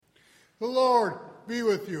The Lord be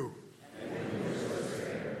with you.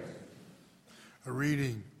 A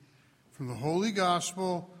reading from the Holy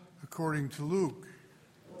Gospel according to Luke.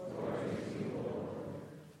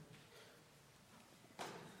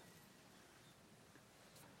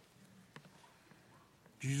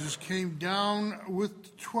 Jesus came down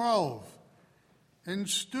with 12 and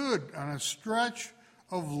stood on a stretch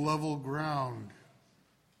of level ground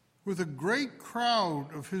with a great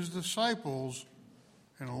crowd of his disciples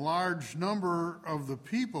and a large number of the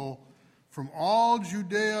people from all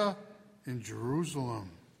Judea and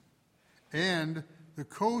Jerusalem and the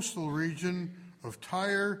coastal region of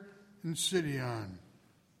Tyre and Sidon.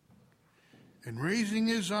 And raising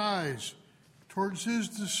his eyes towards his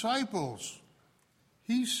disciples,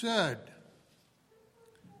 he said,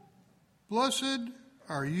 "Blessed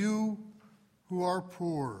are you who are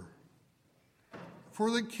poor,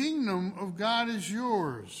 for the kingdom of God is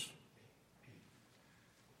yours.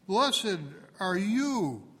 Blessed are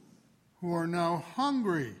you who are now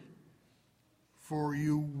hungry, for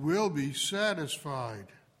you will be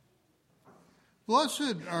satisfied.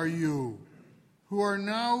 Blessed are you who are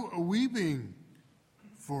now weeping,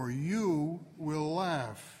 for you will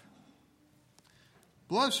laugh.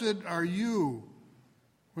 Blessed are you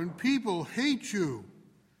when people hate you,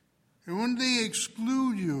 and when they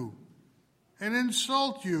exclude you, and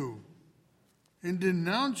insult you, and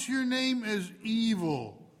denounce your name as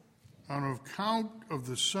evil on account of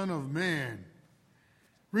the Son of Man.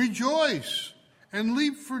 Rejoice and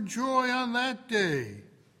leap for joy on that day.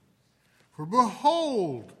 For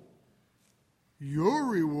behold, your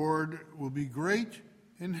reward will be great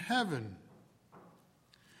in heaven.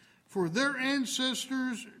 For their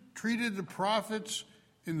ancestors treated the prophets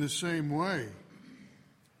in the same way.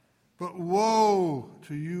 But woe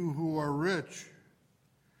to you who are rich,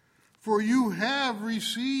 for you have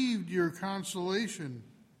received your consolation.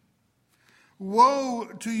 Woe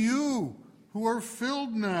to you who are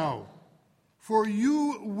filled now, for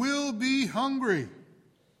you will be hungry.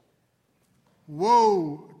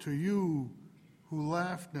 Woe to you who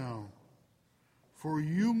laugh now, for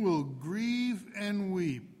you will grieve and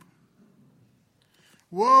weep.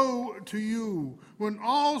 Woe to you when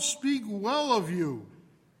all speak well of you,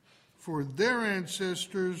 for their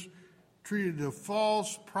ancestors treated the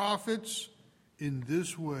false prophets in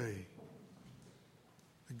this way."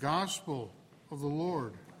 The Gospel of the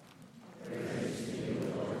Lord. Praise to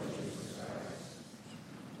you, Lord Jesus Christ.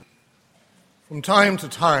 From time to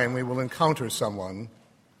time, we will encounter someone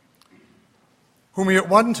whom we at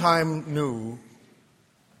one time knew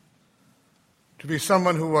to be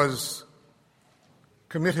someone who was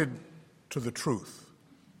committed to the truth,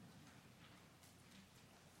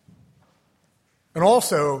 and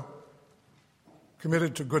also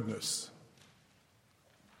committed to goodness.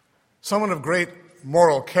 Someone of great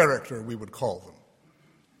moral character, we would call them.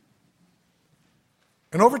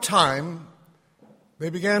 And over time,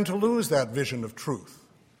 they began to lose that vision of truth,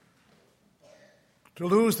 to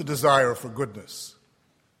lose the desire for goodness,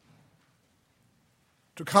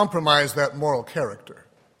 to compromise that moral character,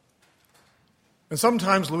 and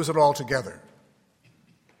sometimes lose it altogether.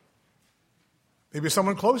 Maybe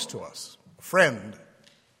someone close to us, a friend,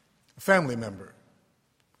 a family member.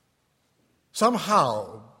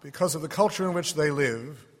 Somehow, because of the culture in which they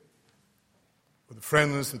live, or the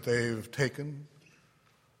friends that they've taken,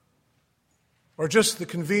 or just the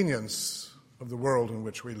convenience of the world in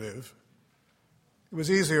which we live, it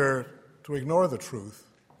was easier to ignore the truth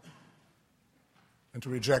and to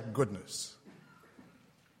reject goodness.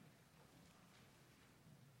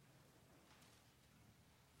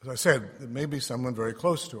 As I said, it may be someone very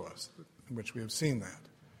close to us in which we have seen that.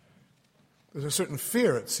 There's a certain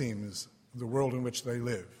fear, it seems, of the world in which they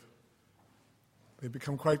live. They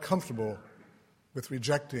become quite comfortable with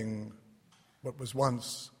rejecting what was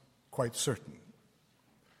once quite certain.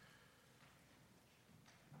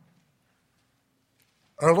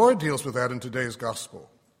 Our Lord deals with that in today's gospel.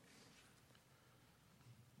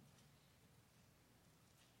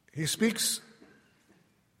 He speaks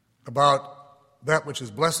about that which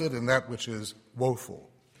is blessed and that which is woeful.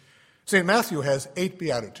 St. Matthew has 8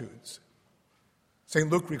 Beatitudes. St.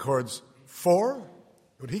 Luke records 4,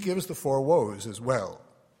 but he gives the 4 woes as well.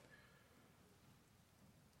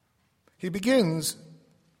 He begins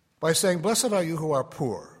by saying, "Blessed are you who are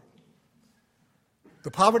poor."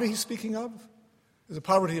 The poverty he's speaking of is a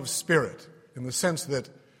poverty of spirit, in the sense that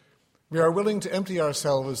we are willing to empty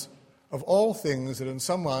ourselves of all things that in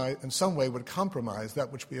some way would compromise that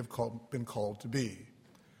which we have been called to be,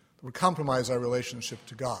 that would compromise our relationship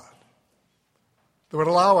to God, that would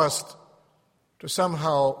allow us to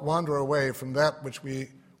somehow wander away from that which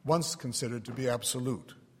we once considered to be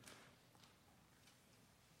absolute,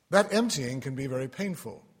 That emptying can be very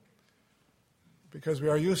painful because we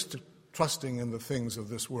are used to trusting in the things of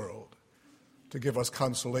this world to give us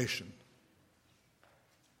consolation.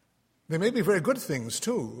 They may be very good things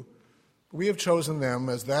too, but we have chosen them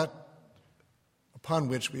as that upon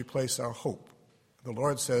which we place our hope. The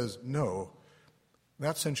Lord says, no, in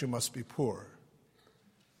that sense you must be poor.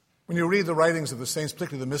 When you read the writings of the saints,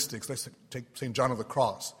 particularly the mystics, let's take St. John of the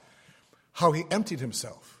Cross, how he emptied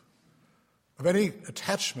himself of any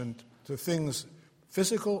attachment to things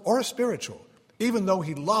physical or spiritual, even though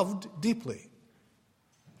he loved deeply.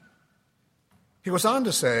 He goes on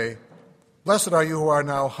to say, blessed are you who are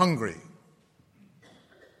now hungry.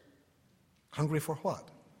 Hungry for what?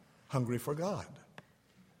 Hungry for God.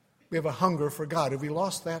 We have a hunger for God. Have we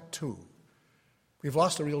lost that too? We've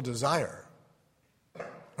lost a real desire,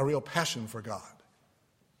 a real passion for God.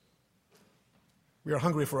 We are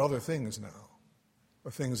hungry for other things now,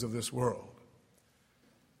 the things of this world.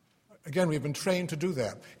 Again, we've been trained to do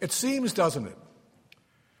that. It seems, doesn't it,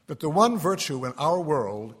 that the one virtue in our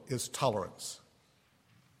world is tolerance.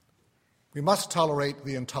 We must tolerate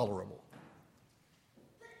the intolerable.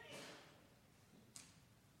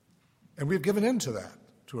 And we've given in to that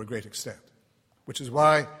to a great extent, which is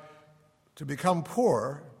why to become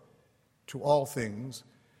poor to all things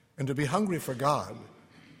and to be hungry for God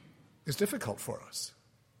is difficult for us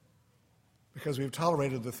because we've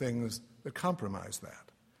tolerated the things that compromise that.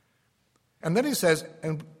 And then he says,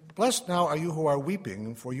 and blessed now are you who are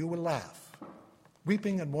weeping, for you will laugh.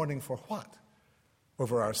 Weeping and mourning for what?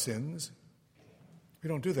 Over our sins. We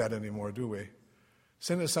don't do that anymore, do we?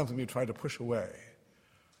 Sin is something we try to push away.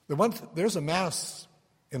 There's a Mass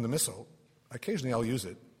in the Missal, occasionally I'll use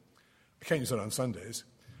it, I can't use it on Sundays,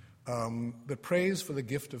 that prays for the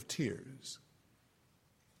gift of tears.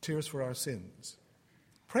 Tears for our sins.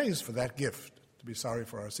 Praise for that gift, to be sorry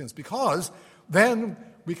for our sins, because then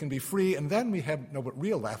we can be free, and then we know what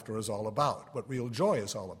real laughter is all about, what real joy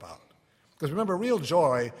is all about. Because remember, real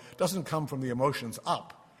joy doesn't come from the emotions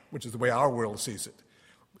up, which is the way our world sees it.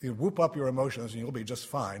 You whoop up your emotions and you'll be just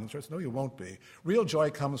fine. No, you won't be. Real joy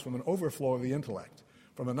comes from an overflow of the intellect,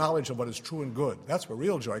 from a knowledge of what is true and good. That's where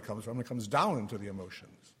real joy comes from. It comes down into the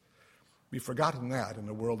emotions. We've forgotten that in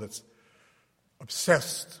a world that's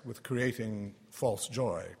obsessed with creating false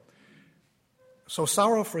joy. So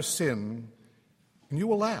sorrow for sin, and you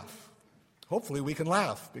will laugh. Hopefully we can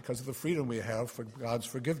laugh because of the freedom we have for God's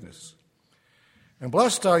forgiveness. And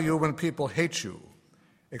blessed are you when people hate you,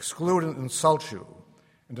 exclude and insult you,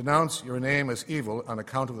 and denounce your name as evil on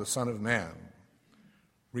account of the Son of Man.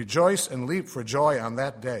 Rejoice and leap for joy on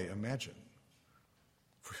that day. Imagine.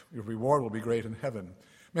 Your reward will be great in heaven.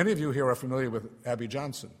 Many of you here are familiar with Abby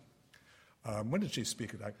Johnson. When did she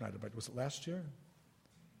speak at Night About? Was it last year?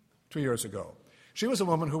 2 years ago. She was a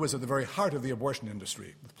woman who was at the very heart of the abortion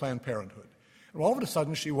industry with Planned Parenthood. And all of a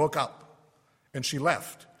sudden she woke up and she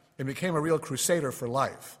left and became a real crusader for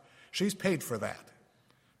life. She's paid for that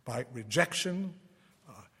by rejection.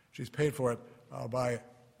 She's paid for it by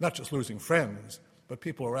not just losing friends, but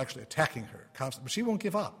people are actually attacking her constantly. But she won't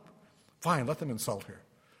give up. Fine, let them insult her.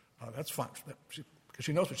 That's fine, because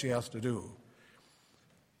she knows what she has to do.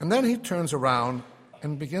 And then he turns around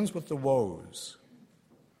and begins with the woes.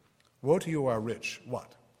 Woe to you who are rich.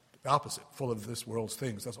 What? The opposite, full of this world's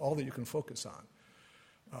things. That's all that you can focus on.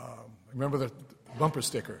 Remember the bumper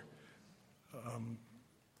sticker.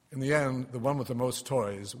 In the end, the one with the most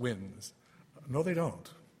toys wins. No, they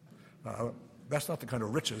don't. That's not the kind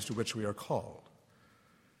of riches to which we are called.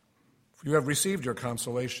 You have received your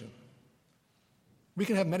consolation. We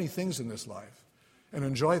can have many things in this life and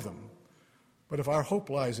enjoy them, but if our hope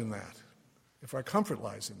lies in that, if our comfort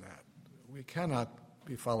lies in that, we cannot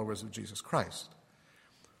be followers of Jesus Christ.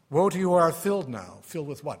 Woe to you who are filled now. Filled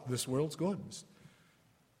with what? This world's goods.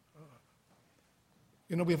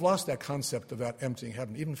 We've lost that concept of that emptying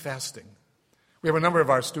heaven, even fasting. We have a number of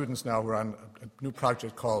our students now who are on a new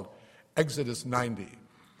project called Exodus 90.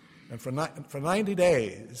 And for 90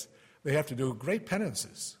 days, they have to do great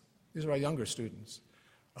penances. These are our younger students.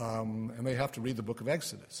 And they have to read the book of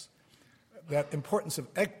Exodus. That importance of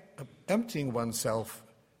emptying oneself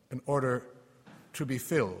in order to be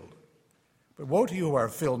filled. But woe to you who are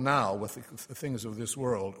filled now with the things of this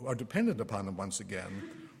world, who are dependent upon them once again,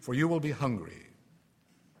 for you will be hungry.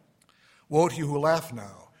 Woe to you who laugh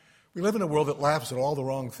now. We live in a world that laughs at all the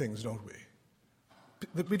wrong things, don't we?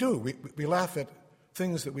 We do. We laugh at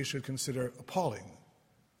things that we should consider appalling,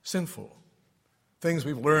 sinful, things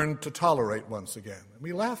we've learned to tolerate once again. And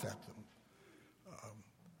we laugh at them.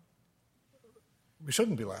 We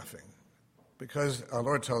shouldn't be laughing, because our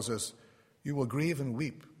Lord tells us, you will grieve and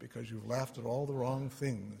weep because you've laughed at all the wrong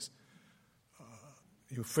things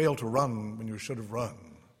You fail to run when you should have run.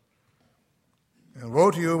 And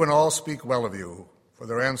woe to you when all speak well of you, for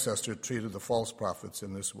their ancestors treated the false prophets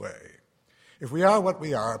in this way. If we are what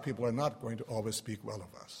we are, people are not going to always speak well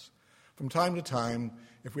of us. From time to time,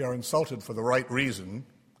 if we are insulted for the right reason,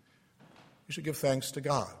 we should give thanks to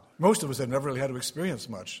God. Most of us have never really had to experience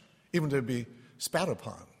much, even to be spat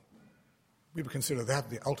upon. We would consider that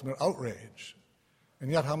the ultimate outrage.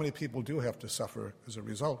 And yet how many people do have to suffer as a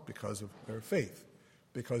result because of their faith,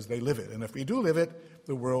 because they live it? And if we do live it,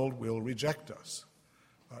 the world will reject us.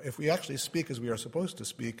 If we actually speak as we are supposed to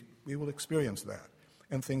speak, we will experience that,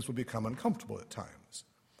 and things will become uncomfortable at times.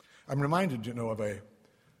 I'm reminded, of a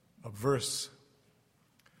verse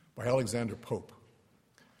by Alexander Pope.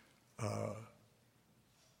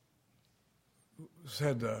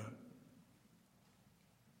 Said,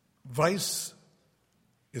 vice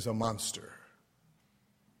is a monster,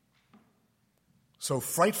 so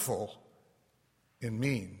frightful and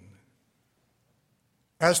mean,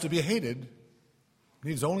 as to be hated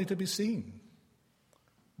needs only to be seen.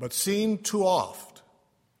 But seen too oft,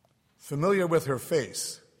 familiar with her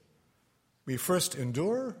face, we first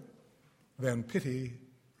endure, then pity,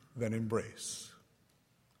 then embrace.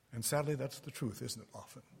 And sadly, that's the truth, isn't it,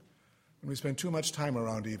 often? When we spend too much time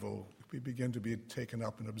around evil, we begin to be taken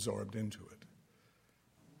up and absorbed into it.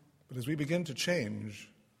 But as we begin to change,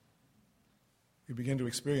 we begin to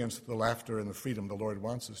experience the laughter and the freedom the Lord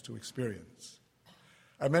wants us to experience.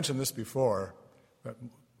 I mentioned this before,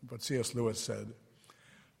 what C.S. Lewis said.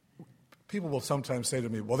 People will sometimes say to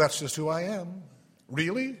me, well, that's just who I am.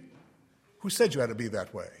 Really? Who said you had to be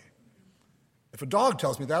that way? If a dog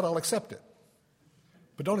tells me that, I'll accept it.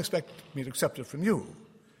 But don't expect me to accept it from you.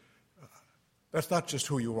 That's not just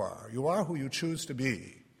who you are. You are who you choose to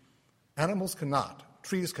be. Animals cannot.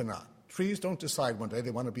 Trees cannot. Trees don't decide one day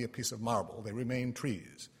they want to be a piece of marble. They remain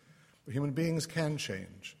trees. But human beings can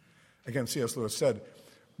change. Again, C.S. Lewis said,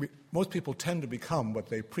 most people tend to become what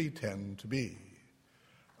they pretend to be.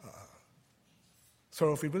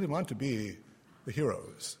 So if we really want to be the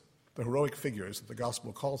heroes, the heroic figures that the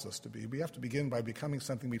gospel calls us to be, we have to begin by becoming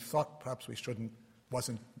something we thought perhaps we shouldn't,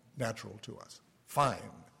 wasn't natural to us. Fine.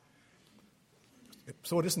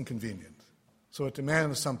 So it isn't convenient. So it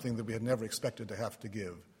demands something that we had never expected to have to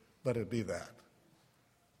give. Let it be that.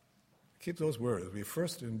 Keep those words. We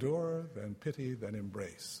first endure, then pity, then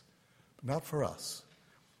embrace. But not for us.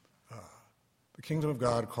 The kingdom of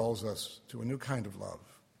God calls us to a new kind of love,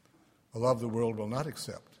 a love the world will not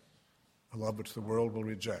accept, a love which the world will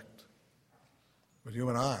reject. But you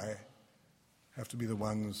and I have to be the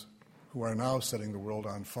ones who are now setting the world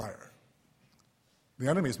on fire. The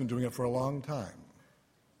enemy has been doing it for a long time.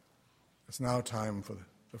 It's now time for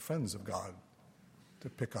the friends of God to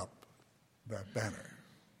pick up that banner.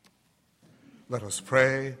 Let us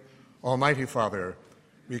pray. Almighty Father,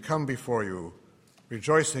 we come before you,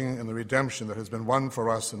 rejoicing in the redemption that has been won for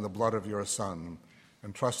us in the blood of your Son,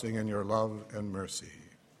 and trusting in your love and mercy.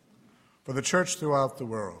 For the church throughout the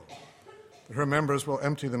world, that her members will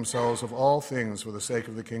empty themselves of all things for the sake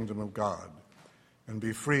of the kingdom of God, and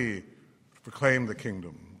be free to proclaim the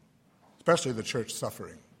kingdom, especially the church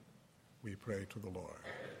suffering. We pray to the Lord.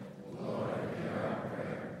 Lord, hear our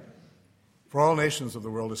prayer. For all nations of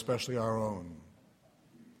the world, especially our own,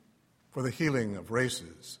 for the healing of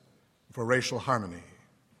races, for racial harmony,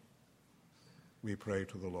 we pray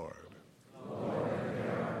to the Lord. Lord,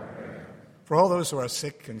 hear our prayer. For all those who are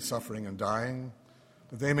sick and suffering and dying,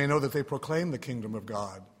 that they may know that they proclaim the kingdom of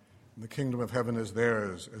God, and the kingdom of heaven is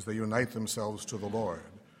theirs as they unite themselves to the Lord.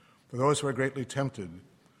 For those who are greatly tempted,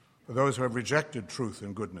 for those who have rejected truth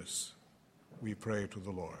and goodness, we pray to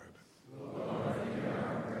the Lord. Lord, hear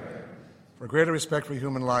our prayer. For greater respect for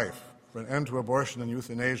human life, for an end to abortion and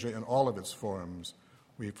euthanasia in all of its forms,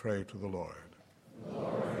 we pray to the Lord.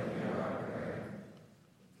 Lord, hear our prayer.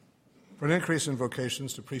 For an increase in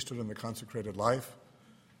vocations to priesthood and the consecrated life,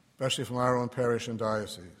 especially from our own parish and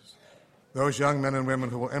diocese, those young men and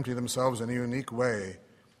women who will empty themselves in a unique way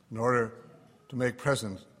in order to make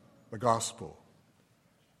present the gospel.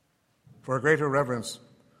 For a greater reverence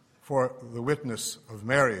for the witness of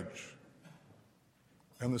marriage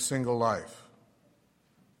and the single life,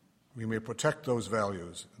 we may protect those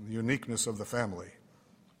values and the uniqueness of the family.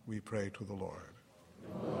 We pray to the Lord.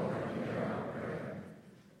 Lord, hear our prayer.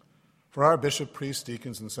 For our bishop, priests,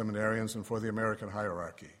 deacons, and seminarians, and for the American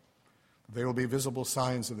hierarchy, they will be visible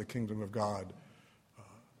signs of the kingdom of God.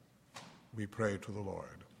 We pray to the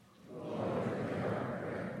Lord. Lord, hear our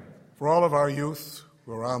prayer. For all of our youth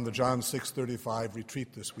who are on the John 6:35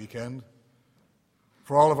 retreat this weekend,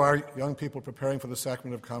 for all of our young people preparing for the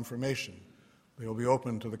sacrament of confirmation, they will be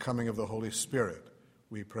open to the coming of the Holy Spirit.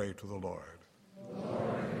 We pray to the Lord. Lord,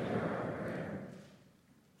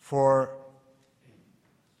 for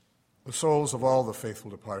the souls of all the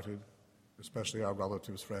faithful departed, especially our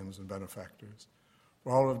relatives, friends, and benefactors,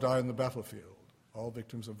 for all who have died in the battlefield, all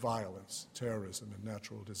victims of violence, terrorism, and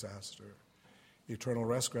natural disaster. Eternal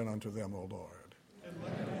rest grant unto them, O Lord.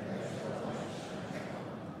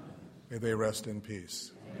 May they rest in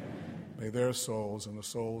peace. Amen. May their souls and the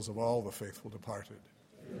souls of all the faithful departed.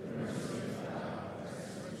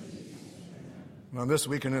 And on this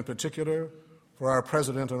weekend in particular, for our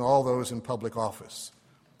president and all those in public office,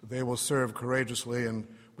 that they will serve courageously and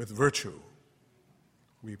with virtue,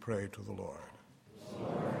 we pray to the Lord.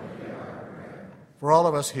 For all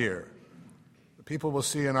of us here, the people will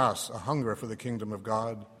see in us a hunger for the kingdom of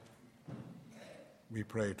God. We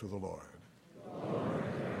pray to the Lord.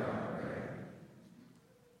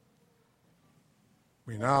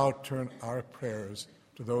 We now turn our prayers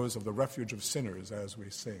to those of the refuge of sinners as we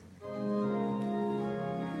sing.